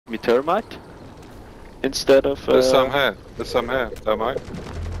me thermite instead of. There's some here. There's some here. Thermite.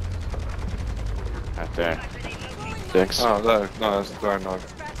 Right there. Thanks. Oh no, no, that's a throwing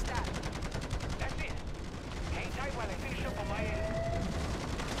knife.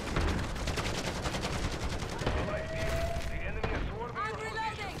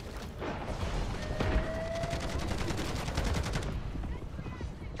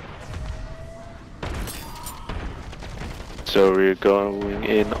 So we're going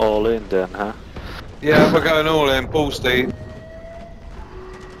in all in then, huh? Yeah, we're going all in, balls deep.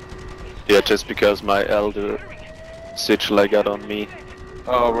 Yeah, just because my elder sigil I got on me.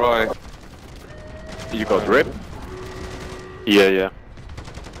 Oh right. You got rip? Yeah, yeah.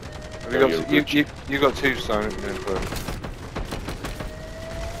 You got two stone in there, but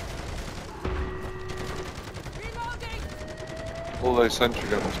all those sentry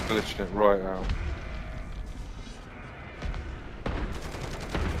guns glitching it right out.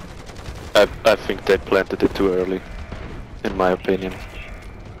 I think they planted it too early, in my opinion.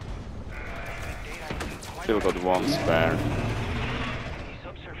 Still got one spare.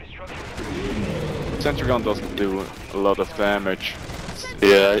 Sentry gun doesn't do a lot of damage.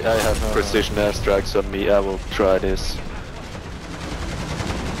 Yeah, I have precision airstrikes on me. I will try this.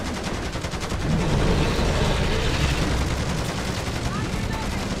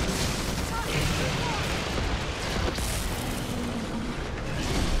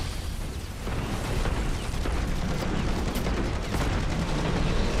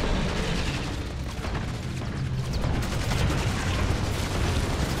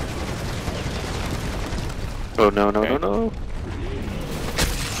 Oh no, no, Okay. no, no.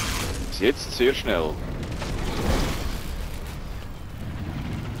 Jetzt sehr schnell.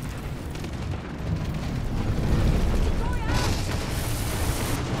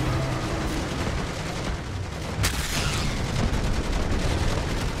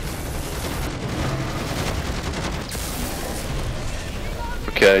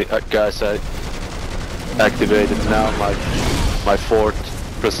 Okay, guys, I activated now my fourth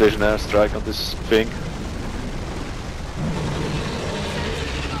precision airstrike on this thing.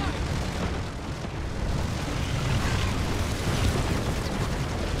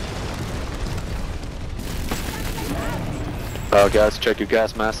 Guys, check your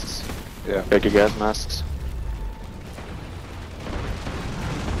gas masks. Yeah. Check your gas masks.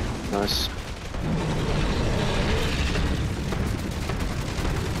 Nice.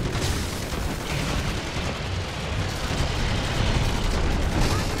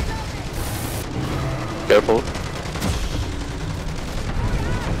 Careful.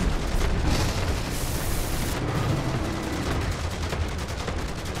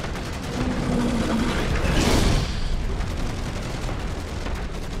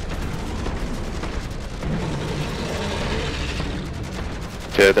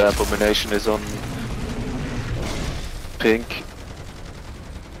 Okay, the abomination is on pink.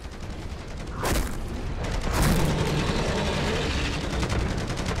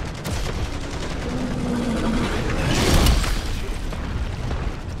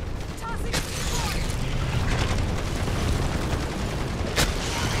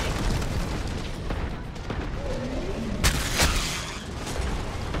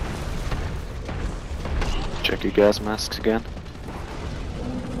 Check your gas masks again.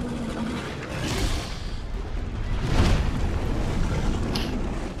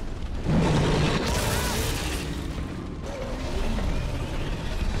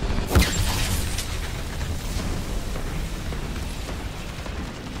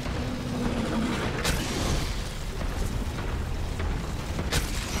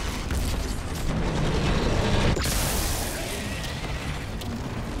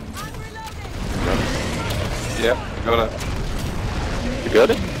 Yep, got it. You got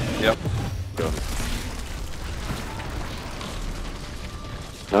it? Yep. Got it.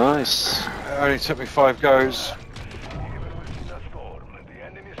 Nice. It only took me 5 goes.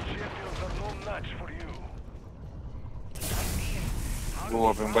 Oh,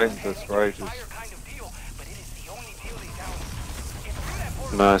 I've been waiting for this for ages.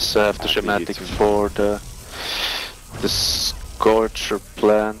 Nice. I have the schematic for the Scorcher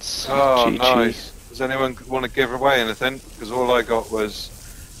plants. Oh, GG. nice. Does anyone want to give away anything? Because all I got was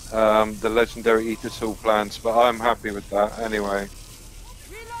the legendary Ether Tool plants, but I'm happy with that anyway.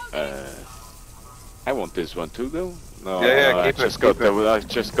 I want this one too, though. No, Yeah, no, keep it, I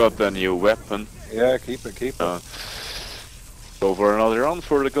just got the new weapon. Yeah, keep it, keep it. Go for another run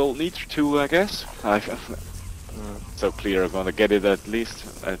for the gold Nitro tool, I guess. So clear, I'm gonna get it at least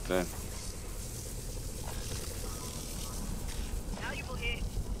at.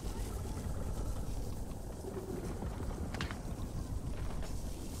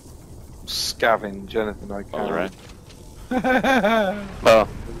 scavenge anything I can. Alright. Oh,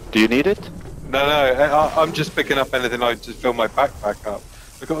 do you need it? No, I'm just picking up anything I just fill my backpack up.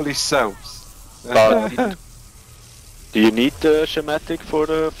 I've got all these cells. Do you need the schematic for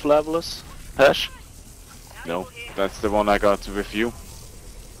the Flavolous hash? No, that's the one I got with you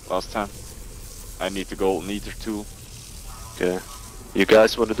last time. I need the golden ether tool. Okay. You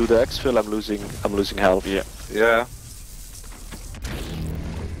guys want to do the exfil? I'm losing health. Yeah. Yeah.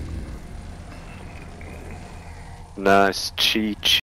 Nice cheat.